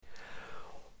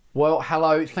Well,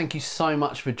 hello. Thank you so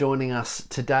much for joining us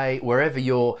today. Wherever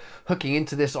you're hooking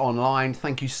into this online,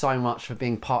 thank you so much for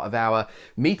being part of our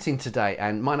meeting today.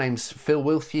 And my name's Phil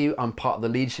Wilthew. I'm part of the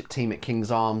leadership team at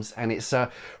King's Arms, and it's a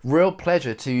real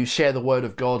pleasure to share the Word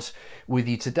of God with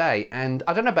you today. And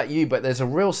I don't know about you, but there's a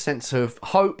real sense of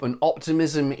hope and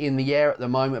optimism in the air at the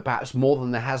moment, perhaps more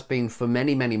than there has been for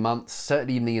many, many months,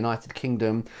 certainly in the United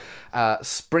Kingdom.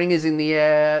 Spring is in the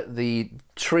air, the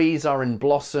trees are in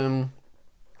blossom.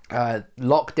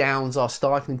 Lockdowns are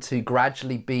starting to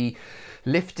gradually be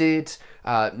lifted.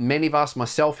 Many of us,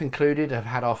 myself included, have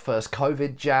had our first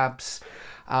COVID jabs.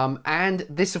 And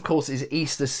this, of course, is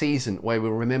Easter season, where we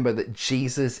remember that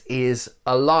Jesus is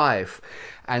alive.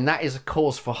 And that is a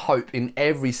cause for hope in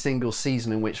every single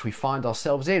season in which we find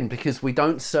ourselves in, because we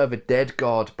don't serve a dead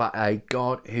God, but a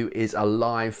God who is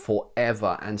alive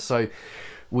forever. And so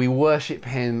we worship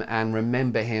him and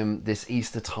remember him this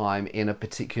Easter time in a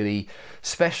particularly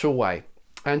special way.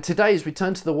 And today, as we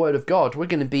turn to the Word of God, we're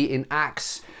going to be in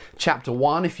Acts chapter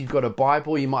 1. If you've got a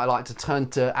Bible, you might like to turn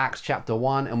to Acts chapter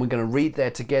 1, and we're going to read there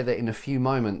together in a few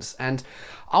moments. And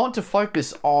I want to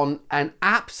focus on an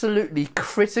absolutely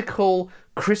critical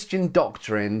Christian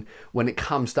doctrine when it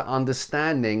comes to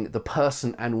understanding the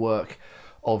person and work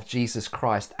of Jesus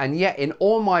Christ. And yet, in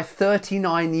all my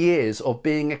 39 years of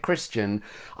being a Christian,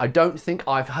 I don't think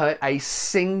I've heard a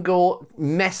single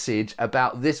message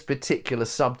about this particular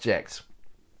subject.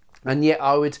 And yet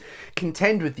I would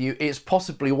contend with you, it's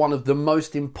possibly one of the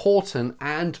most important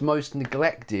and most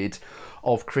neglected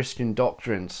of Christian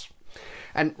doctrines.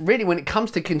 And really, when it comes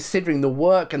to considering the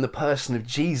work and the person of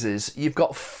Jesus, you've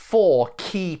got four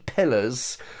key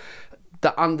pillars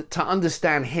to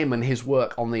understand him and his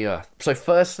work on the earth. So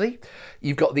firstly,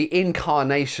 you've got the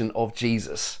incarnation of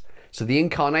Jesus. So the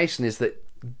incarnation is that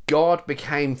God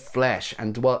became flesh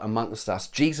and dwelt amongst us.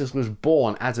 Jesus was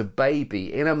born as a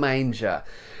baby in a manger,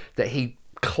 that he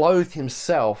clothed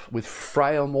himself with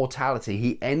frail mortality.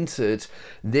 He entered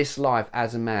this life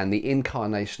as a man, the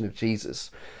incarnation of Jesus.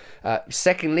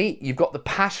 Secondly, you've got the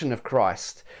passion of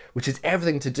Christ, which is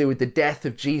everything to do with the death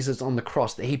of Jesus on the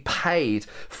cross, that he paid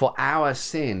for our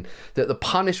sin, that the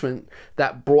punishment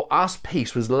that brought us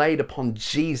peace was laid upon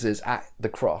Jesus at the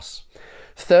cross.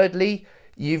 Thirdly,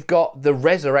 you've got the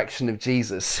resurrection of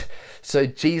Jesus. So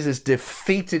Jesus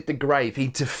defeated the grave, he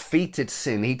defeated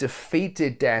sin, he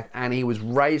defeated death, and he was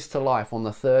raised to life on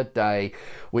the third day,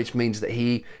 which means that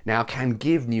he now can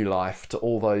give new life to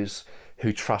all those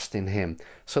who trust in him.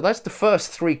 So that's the first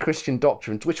three Christian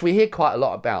doctrines, which we hear quite a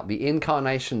lot about: the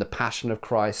incarnation, the passion of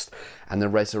Christ, and the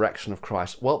resurrection of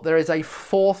Christ. Well, there is a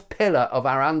fourth pillar of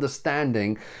our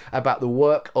understanding about the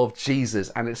work of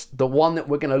Jesus, and it's the one that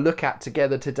we're going to look at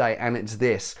together today, and it's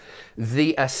this: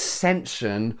 the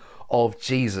ascension of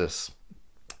Jesus.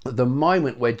 The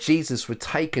moment where Jesus was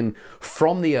taken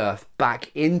from the earth back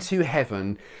into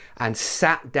heaven and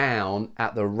sat down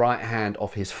at the right hand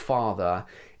of his Father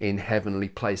in heavenly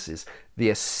places.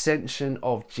 The ascension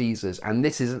of Jesus. And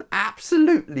this is an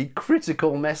absolutely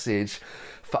critical message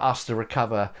for us to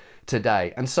recover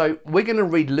today. And so we're going to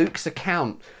read Luke's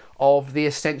account of the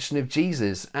ascension of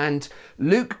Jesus. And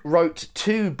Luke wrote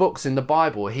two books in the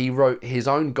Bible. He wrote his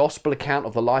own gospel account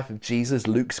of the life of Jesus,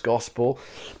 Luke's Gospel,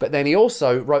 but then he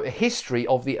also wrote a history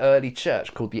of the early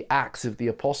church called the Acts of the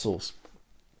Apostles.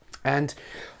 And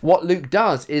what Luke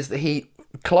does is that he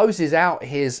closes out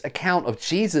his account of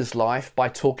Jesus' life by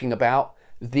talking about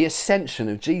the ascension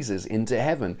of Jesus into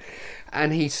heaven.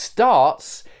 And he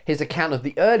starts his account of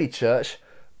the early church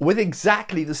with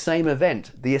exactly the same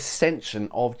event, the ascension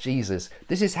of Jesus.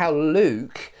 This is how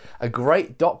Luke, a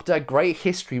great doctor, great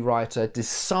history writer,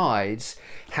 decides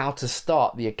how to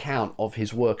start the account of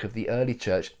his work of the early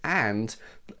church and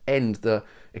end the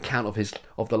account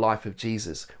of the life of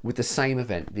Jesus with the same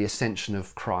event, the ascension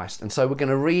of Christ. And so we're going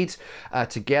to read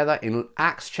together in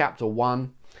Acts chapter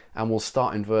 1, and we'll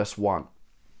start in verse 1.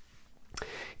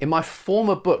 In my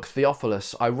former book,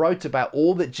 Theophilus, I wrote about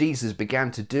all that Jesus began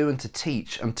to do and to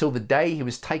teach until the day he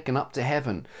was taken up to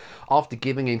heaven, after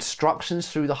giving instructions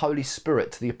through the Holy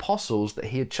Spirit to the apostles that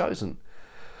he had chosen.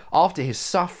 After his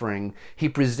suffering, he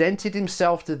presented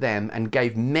himself to them and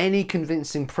gave many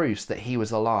convincing proofs that he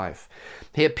was alive.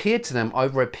 He appeared to them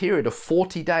over a period of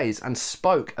 40 days and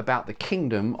spoke about the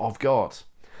kingdom of God.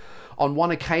 On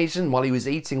one occasion, while he was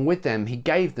eating with them, he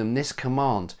gave them this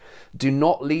command: "Do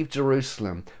not leave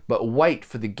Jerusalem, but wait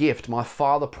for the gift my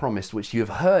Father promised, which you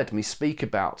have heard me speak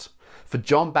about. For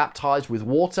John baptized with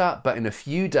water, but in a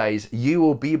few days you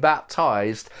will be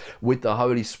baptized with the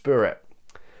Holy Spirit."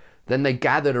 Then they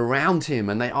gathered around him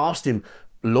and they asked him,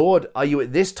 "Lord, are you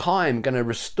at this time going to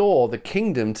restore the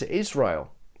kingdom to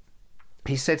Israel?"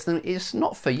 he said to them, it's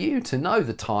not for you to know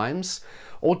the times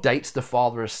or dates the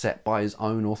Father has set by his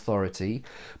own authority,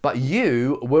 but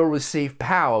you will receive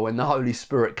power when the Holy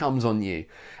Spirit comes on you,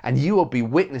 and you will be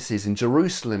witnesses in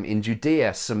Jerusalem, in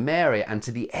Judea, Samaria, and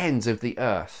to the ends of the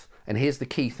earth. And here's the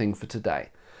key thing for today.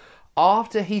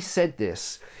 After he said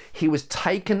this, he was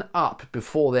taken up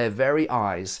before their very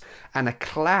eyes, and a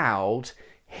cloud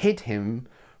hid him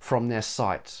from their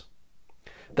sight.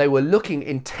 They were looking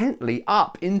intently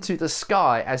up into the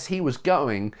sky as he was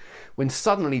going, when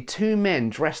suddenly two men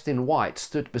dressed in white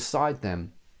stood beside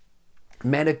them.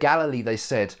 Men of Galilee, they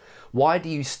said, why do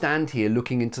you stand here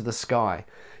looking into the sky?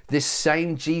 This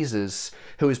same Jesus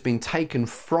who has been taken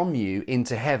from you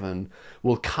into heaven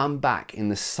will come back in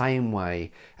the same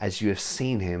way as you have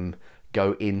seen him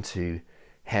go into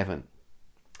heaven.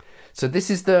 So this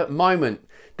is the moment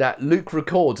that Luke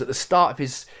records at the start of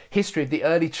his history of the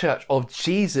early church, of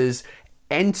Jesus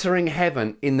entering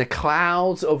heaven in the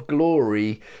clouds of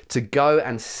glory to go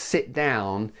and sit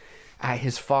down at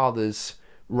his Father's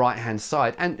right-hand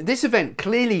side. And this event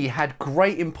clearly had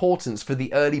great importance for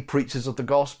the early preachers of the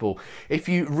gospel. If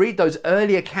you read those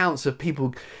early accounts of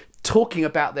people talking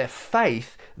about their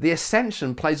faith, the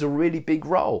ascension plays a really big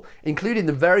role, including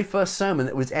the very first sermon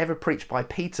that was ever preached by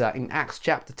Peter in Acts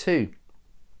chapter 2.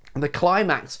 The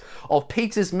climax of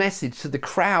Peter's message to the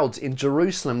crowds in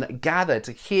Jerusalem that gather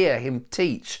to hear him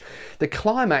teach, the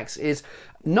climax is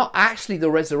not actually the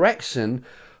resurrection,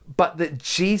 but that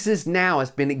Jesus now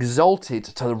has been exalted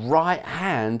to the right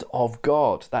hand of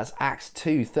God. That's Acts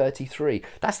 2:33.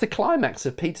 That's the climax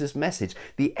of Peter's message,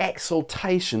 the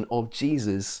exaltation of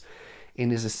Jesus in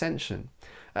his ascension.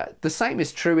 The same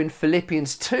is true in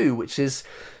Philippians 2, which is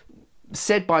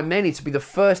said by many to be the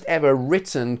first ever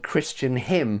written Christian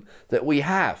hymn that we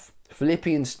have.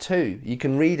 Philippians 2, you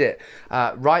can read it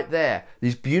right there.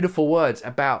 These beautiful words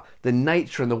about the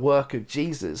nature and the work of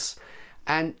Jesus.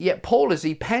 And yet Paul, as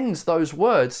he pens those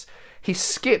words, he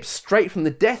skips straight from the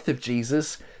death of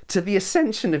Jesus to the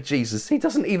ascension of Jesus. He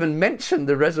doesn't even mention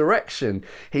the resurrection.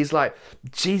 He's like,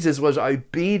 Jesus was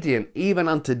obedient even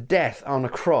unto death on a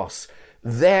cross.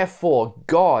 Therefore,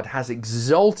 God has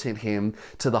exalted him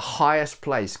to the highest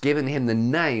place, given him the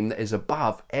name that is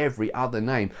above every other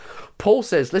name. Paul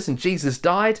says, listen, Jesus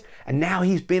died, and now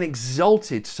he's been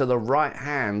exalted to the right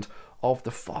hand of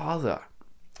the Father.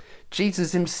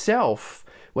 Jesus himself,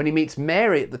 when he meets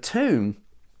Mary at the tomb,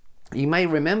 you may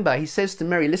remember, he says to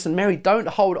Mary, listen, Mary, don't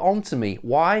hold on to me.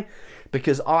 Why?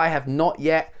 Because I have not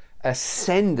yet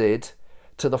ascended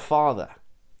to the Father.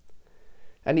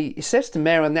 And he says to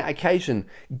Mary on that occasion,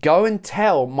 go and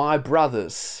tell my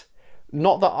brothers,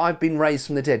 not that I've been raised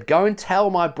from the dead, go and tell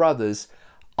my brothers,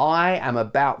 I am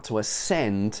about to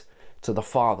ascend to the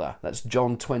Father. That's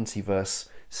John 20, verse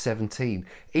 17.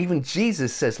 Even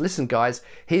Jesus says, listen guys,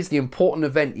 here's the important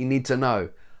event you need to know.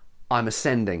 I'm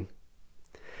ascending.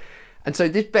 And so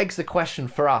this begs the question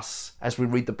for us as we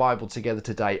read the Bible together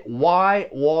today. Why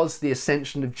was the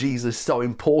ascension of Jesus so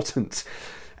important?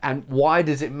 And why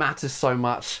does it matter so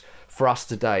much for us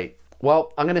today?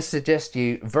 Well, I'm going to suggest to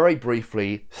you very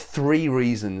briefly 3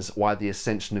 reasons why the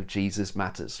ascension of Jesus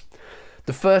matters.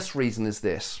 The first reason is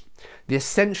this. The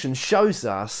ascension shows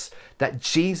us that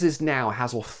Jesus now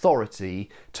has authority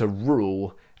to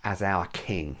rule as our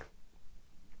King.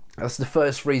 That's the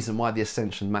first reason why the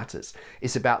ascension matters.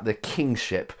 It's about the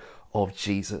kingship of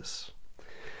Jesus.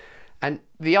 And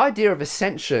the idea of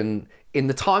ascension in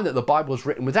the time that the Bible was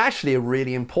written was actually a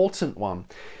really important one,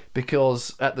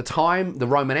 because at the time the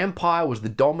Roman Empire was the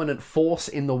dominant force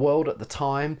in the world at the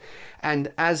time,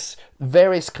 and as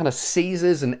various kind of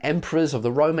Caesars and emperors of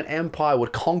the Roman Empire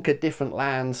would conquer different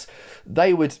lands,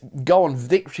 they would go on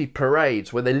victory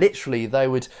parades where they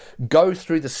would go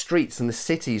through the streets and the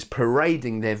cities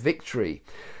parading their victory.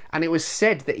 And it was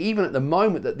said that even at the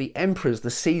moment that the emperors, the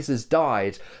Caesars,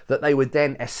 died, that they would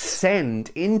then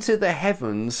ascend into the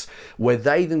heavens where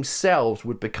they themselves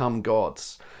would become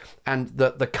gods. And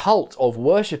that the cult of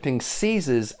worshipping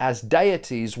Caesars as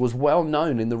deities was well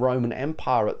known in the Roman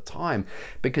Empire at the time,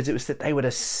 because it was that they would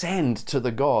ascend to the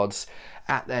gods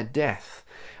at their death.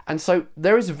 And so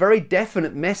there is a very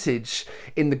definite message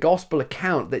in the gospel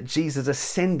account that Jesus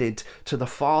ascended to the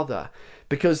Father,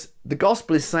 because the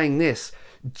gospel is saying this: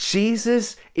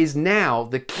 Jesus is now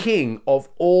the King of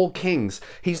all kings.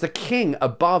 He's the king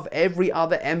above every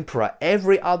other emperor,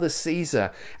 every other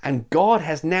Caesar. And God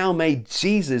has now made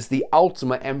Jesus the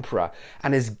ultimate emperor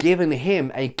and has given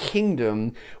him a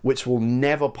kingdom which will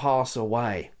never pass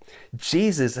away.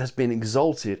 Jesus has been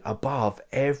exalted above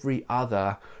every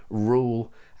other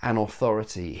rule and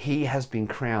authority. He has been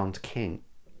crowned king.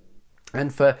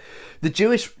 And for the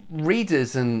Jewish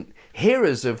readers and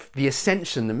hearers of the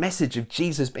ascension, the message of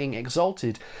Jesus being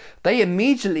exalted, they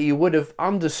immediately would have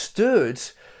understood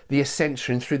the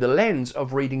ascension through the lens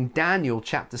of reading Daniel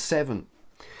chapter 7.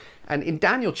 And in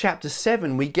Daniel chapter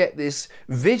 7, we get this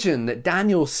vision that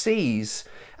Daniel sees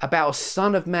about a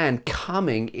son of man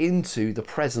coming into the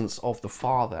presence of the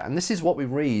Father. And this is what we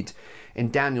read in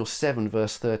Daniel 7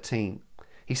 verse 13.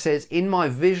 He says, "In my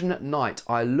vision at night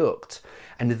I looked,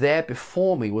 and there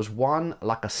before me was one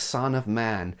like a son of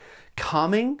man,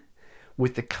 coming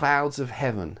with the clouds of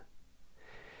heaven.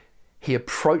 He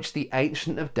approached the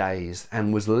Ancient of Days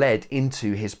and was led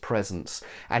into his presence.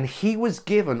 And he was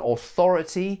given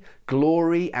authority,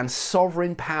 glory, and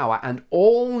sovereign power, and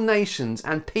all nations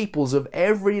and peoples of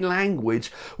every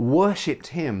language worshipped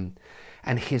him.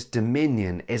 And his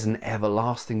dominion is an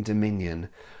everlasting dominion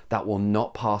that will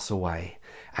not pass away,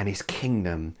 and his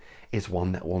kingdom is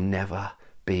one that will never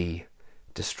be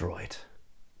destroyed."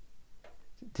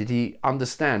 Did he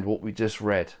understand what we just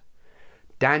read?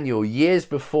 Daniel, years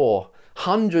before,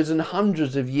 hundreds and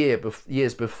hundreds of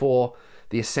years before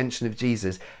the ascension of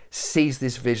Jesus, sees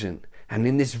this vision. And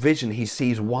in this vision, he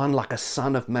sees one like a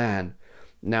son of man.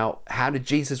 Now, how did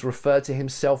Jesus refer to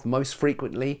himself most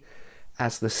frequently?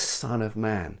 As the Son of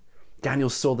Man. Daniel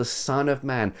saw the Son of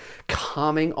Man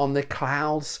coming on the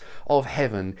clouds of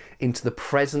heaven into the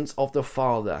presence of the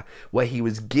Father, where he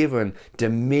was given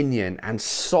dominion and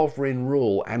sovereign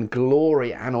rule and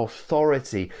glory and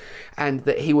authority, and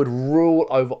that he would rule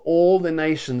over all the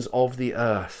nations of the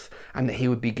earth, and that he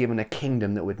would be given a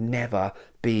kingdom that would never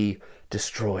be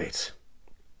destroyed.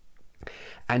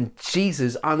 And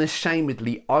Jesus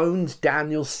unashamedly owns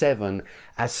Daniel 7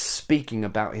 as speaking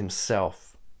about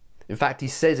himself. In fact, he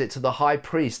says it to the high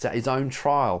priest at his own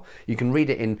trial. You can read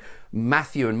it in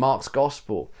Matthew and Mark's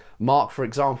gospel. Mark, for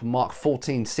example, Mark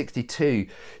 14:62,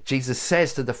 Jesus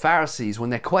says to the Pharisees when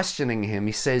they're questioning him,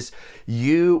 he says,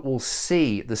 "You will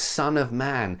see the Son of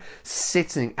Man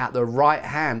sitting at the right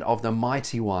hand of the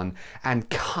Mighty One and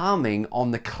coming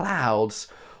on the clouds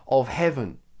of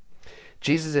heaven."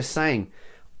 Jesus is saying,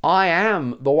 I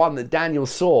am the one that Daniel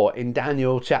saw in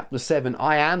Daniel chapter 7.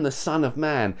 I am the Son of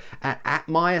Man. And at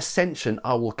my ascension,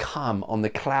 I will come on the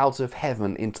clouds of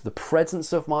heaven into the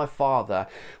presence of my Father,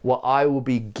 where I will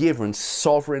be given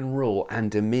sovereign rule and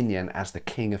dominion as the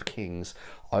King of Kings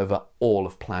over all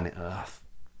of planet Earth.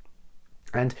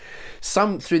 And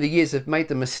some through the years have made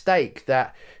the mistake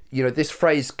that, this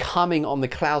phrase coming on the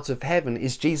clouds of heaven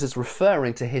is Jesus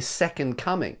referring to his second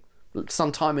coming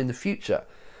sometime in the future.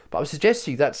 But I would suggest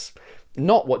to you that's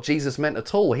not what Jesus meant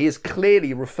at all. He is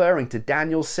clearly referring to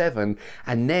Daniel 7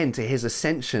 and then to his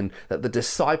ascension that the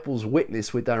disciples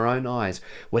witnessed with their own eyes,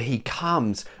 where he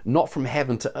comes not from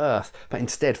heaven to earth, but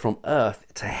instead from earth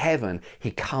to heaven.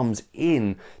 He comes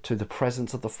in to the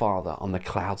presence of the Father on the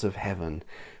clouds of heaven,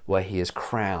 where he is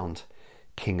crowned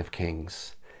King of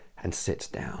Kings and sits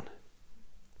down.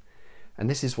 And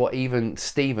this is what even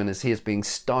Stephen, as he is being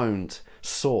stoned,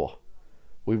 saw.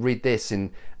 We read this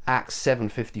in Acts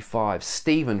 7:55.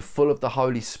 "Stephen, full of the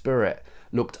Holy Spirit,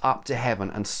 looked up to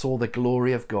heaven and saw the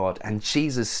glory of God, and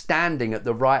Jesus standing at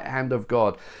the right hand of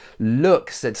God. 'Look,'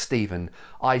 said Stephen,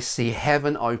 'I see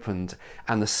heaven opened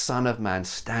and the Son of Man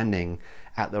standing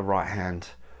at the right hand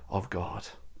of God.'"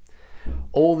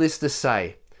 All this to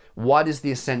say, why does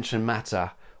the ascension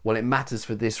matter? Well, it matters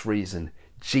for this reason.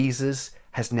 Jesus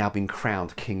has now been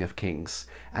crowned King of Kings,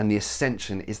 and the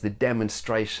ascension is the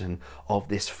demonstration of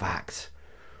this fact.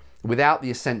 Without the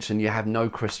ascension, you have no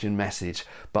Christian message,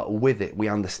 but with it, we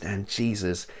understand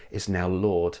Jesus is now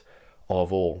Lord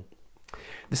of all.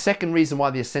 The second reason why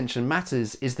the ascension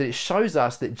matters is that it shows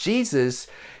us that Jesus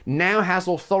now has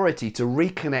authority to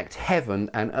reconnect heaven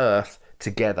and earth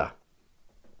together.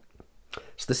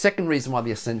 So the second reason why the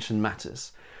ascension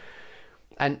matters.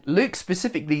 And Luke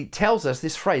specifically tells us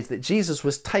this phrase that Jesus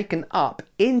was taken up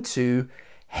into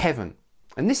heaven.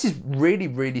 And this is really,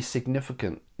 really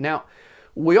significant. Now,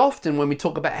 we often, when we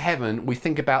talk about heaven, we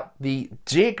think about the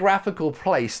geographical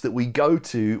place that we go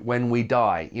to when we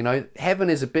die. Heaven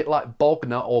is a bit like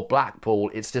Bognor or Blackpool.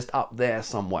 It's just up there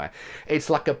somewhere. It's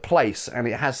like a place and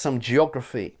it has some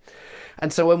geography.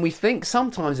 And so when we think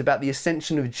sometimes about the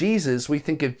ascension of Jesus, we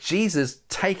think of Jesus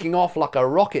taking off like a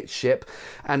rocket ship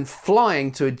and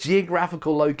flying to a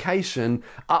geographical location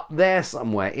up there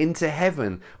somewhere into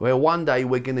heaven, where one day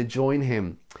we're going to join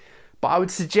him. But I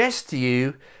would suggest to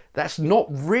you that's not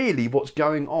really what's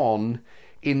going on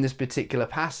in this particular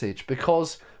passage,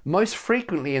 because most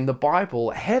frequently in the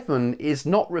Bible, heaven is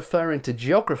not referring to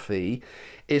geography,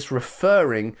 it's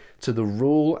referring to the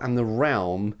rule and the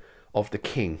realm of the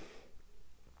king.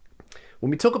 When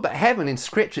we talk about heaven in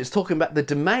Scripture, it's talking about the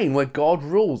domain where God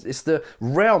rules. It's the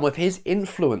realm of his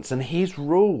influence and his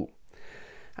rule.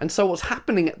 And so what's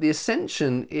happening at the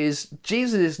ascension is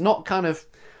Jesus is not kind of,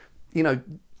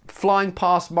 flying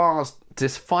past Mars to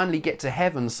finally get to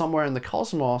heaven somewhere in the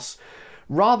cosmos.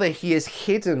 Rather, he is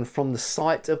hidden from the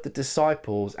sight of the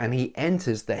disciples and he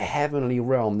enters the heavenly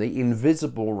realm, the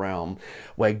invisible realm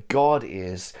where God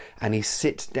is, and he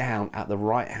sits down at the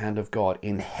right hand of God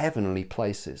in heavenly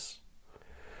places.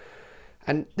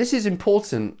 And this is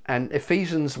important, and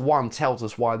Ephesians 1 tells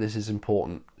us why this is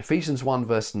important. Ephesians 1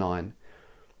 verse 9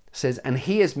 says, "And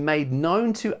he has made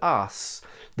known to us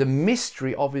the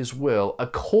mystery of his will,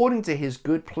 according to his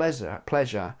good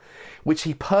pleasure, which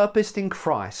he purposed in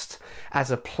Christ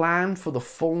as a plan for the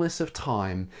fullness of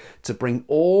time, to bring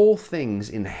all things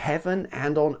in heaven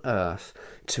and on earth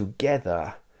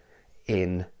together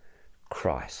in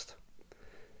Christ."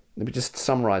 Let me just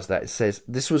summarize that. It says,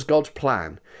 this was God's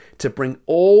plan to bring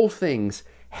all things,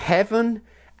 heaven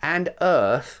and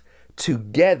earth,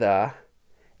 together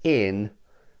in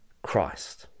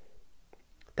Christ.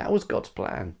 That was God's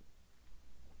plan.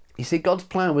 You see, God's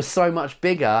plan was so much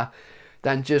bigger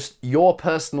than just your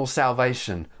personal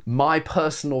salvation, my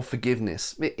personal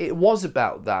forgiveness. It was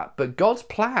about that, but God's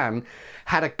plan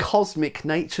had a cosmic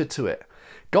nature to it.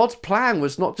 God's plan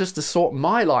was not just to sort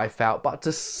my life out, but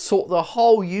to sort the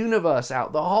whole universe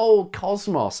out, the whole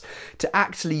cosmos, to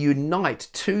actually unite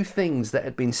two things that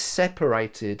had been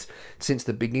separated since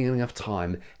the beginning of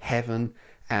time, heaven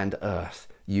and earth,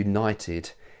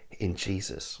 united in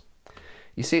Jesus.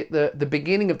 You see, at the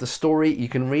beginning of the story, you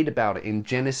can read about it in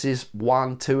Genesis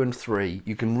 1, 2 and 3.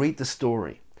 You can read the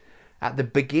story. At the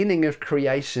beginning of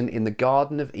creation in the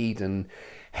Garden of Eden,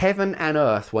 heaven and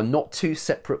earth were not two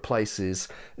separate places.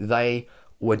 They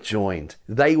were joined.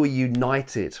 They were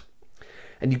united.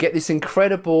 And you get this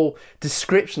incredible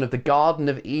description of the Garden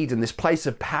of Eden, this place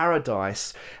of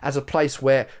paradise, as a place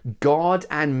where God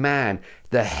and man,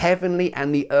 the heavenly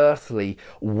and the earthly,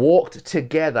 walked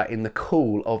together in the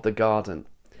cool of the garden.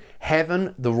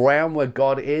 Heaven, the realm where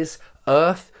God is;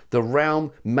 earth, the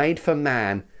realm made for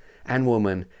man and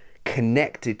woman,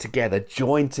 connected together,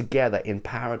 joined together in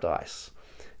paradise.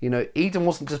 Eden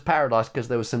wasn't just paradise because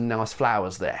there were some nice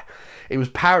flowers there. It was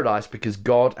paradise because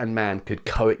God and man could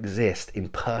coexist in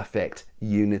perfect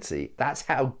unity. That's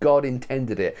how God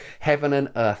intended it. Heaven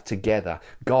and earth together.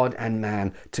 God and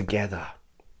man together.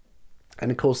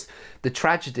 And of course, the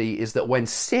tragedy is that when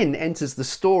sin enters the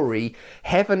story,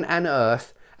 heaven and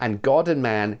earth and God and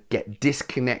man get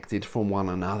disconnected from one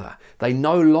another. They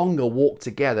no longer walk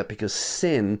together because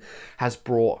sin has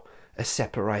brought a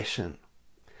separation.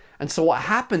 And so what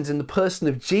happens in the person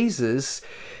of Jesus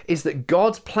is that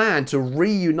God's plan to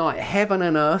reunite heaven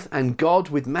and earth and God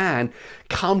with man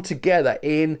come together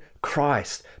in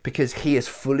Christ, because he is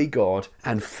fully God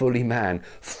and fully man,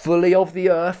 fully of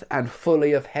the earth and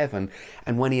fully of heaven.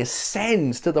 And when he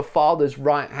ascends to the Father's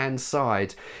right-hand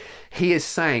side, he is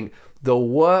saying, the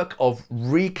work of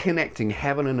reconnecting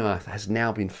heaven and earth has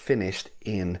now been finished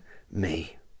in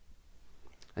me.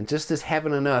 And just as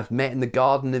heaven and earth met in the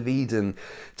Garden of Eden,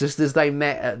 just as they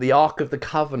met at the Ark of the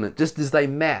Covenant, just as they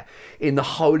met in the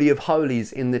Holy of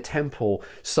Holies in the temple,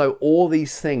 so all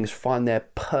these things find their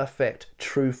perfect,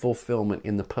 true fulfillment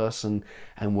in the person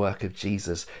and work of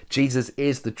Jesus. Jesus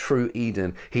is the true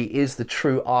Eden. He is the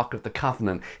true Ark of the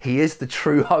Covenant. He is the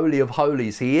true Holy of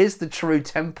Holies. He is the true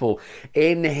temple.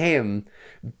 In him,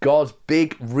 God's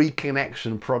big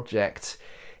reconnection project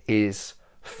is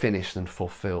finished and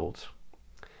fulfilled.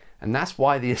 And that's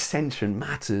why the ascension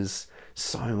matters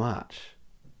so much.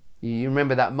 You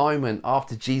remember that moment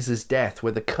after Jesus' death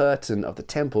where the curtain of the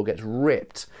temple gets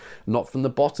ripped, not from the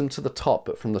bottom to the top,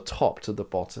 but from the top to the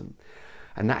bottom.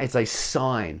 And that is a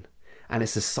sign, and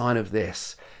it's a sign of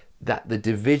this, that the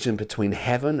division between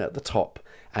heaven at the top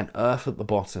and earth at the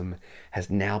bottom has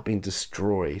now been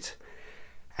destroyed.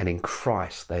 And in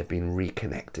Christ, they've been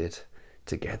reconnected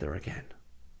together again.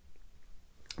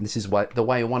 And this is the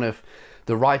way one of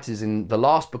the writers in the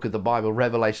last book of the Bible,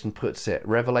 Revelation, puts it.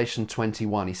 Revelation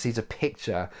 21. He sees a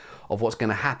picture of what's going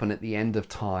to happen at the end of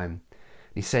time.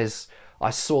 He says,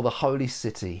 I saw the holy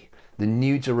city, the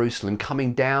new Jerusalem,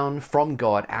 coming down from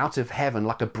God out of heaven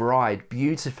like a bride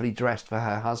beautifully dressed for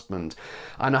her husband.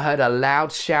 And I heard a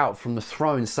loud shout from the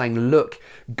throne saying, look,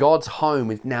 God's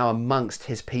home is now amongst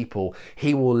his people.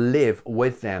 He will live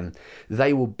with them.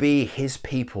 They will be his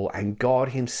people, and God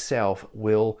himself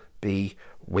will be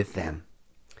with them.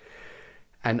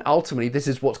 And ultimately, this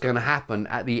is what's going to happen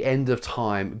at the end of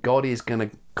time. God is going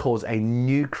to cause a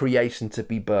new creation to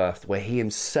be birthed, where he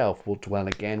himself will dwell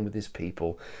again with his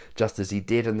people, just as he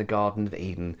did in the Garden of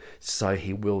Eden, so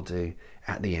he will do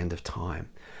at the end of time.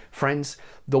 Friends,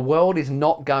 the world is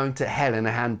not going to hell in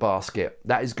a handbasket.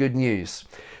 That is good news.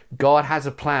 God has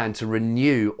a plan to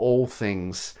renew all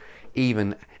things,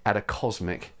 even at a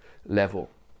cosmic level.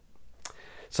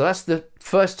 So that's the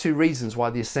first two reasons why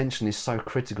the ascension is so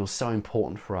critical, so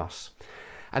important for us.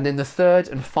 And then the third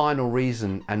and final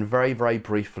reason, and very, very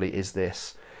briefly, is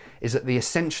this, is that the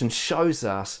ascension shows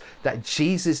us that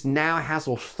Jesus now has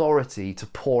authority to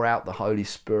pour out the Holy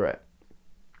Spirit.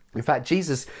 In fact,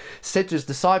 Jesus said to his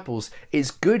disciples,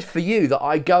 it's good for you that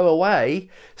I go away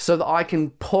so that I can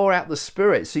pour out the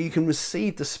Spirit, so you can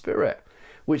receive the Spirit,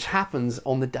 which happens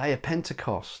on the day of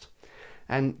Pentecost.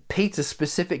 And Peter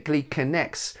specifically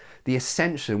connects the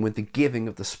ascension with the giving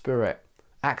of the Spirit.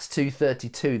 Acts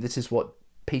 2:32, this is what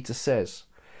Peter says.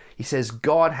 He says,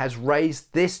 God has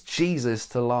raised this Jesus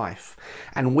to life,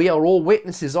 and we are all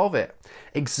witnesses of it.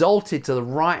 Exalted to the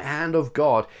right hand of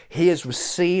God, he has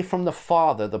received from the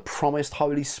Father the promised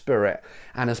Holy Spirit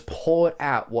and has poured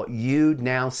out what you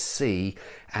now see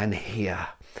and hear.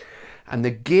 And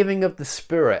the giving of the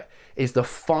Spirit is the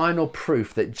final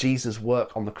proof that Jesus'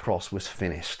 work on the cross was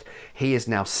finished. He is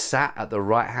now sat at the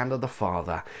right hand of the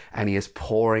Father, and he is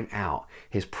pouring out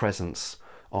his presence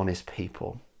on his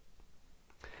people.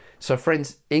 So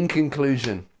friends, in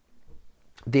conclusion,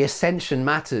 the ascension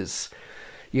matters,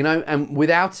 and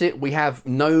without it, we have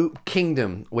no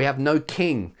kingdom, we have no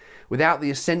king. Without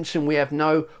the ascension, we have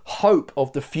no hope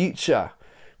of the future.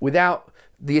 Without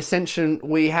the ascension,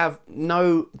 we have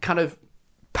no kind of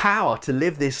power to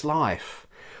live this life.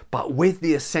 But with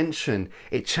the ascension,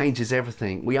 it changes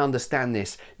everything. We understand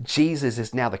this. Jesus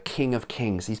is now the King of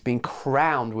Kings. He's been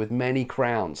crowned with many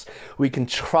crowns. We can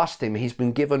trust him. He's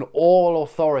been given all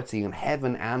authority in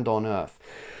heaven and on earth.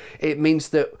 It means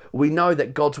that we know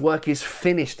that God's work is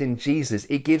finished in Jesus.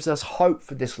 It gives us hope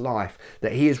for this life,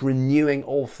 that he is renewing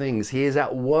all things. He is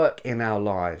at work in our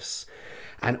lives.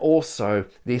 And also,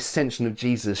 the ascension of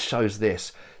Jesus shows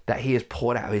this, that he has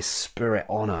poured out his Spirit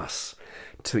on us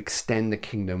to extend the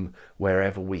kingdom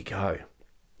wherever we go.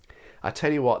 I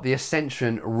tell you what, the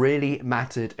ascension really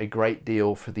mattered a great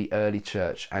deal for the early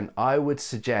church, and I would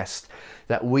suggest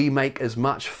that we make as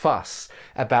much fuss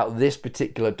about this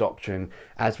particular doctrine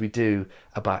as we do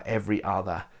about every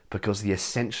other, because the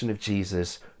ascension of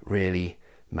Jesus really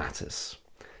matters.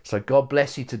 So God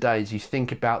bless you today as you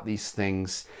think about these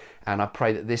things, and I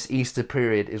pray that this Easter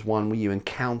period is one where you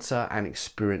encounter and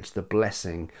experience the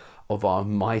blessing of our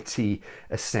mighty,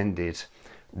 ascended,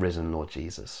 risen Lord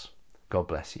Jesus. God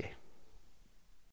bless you.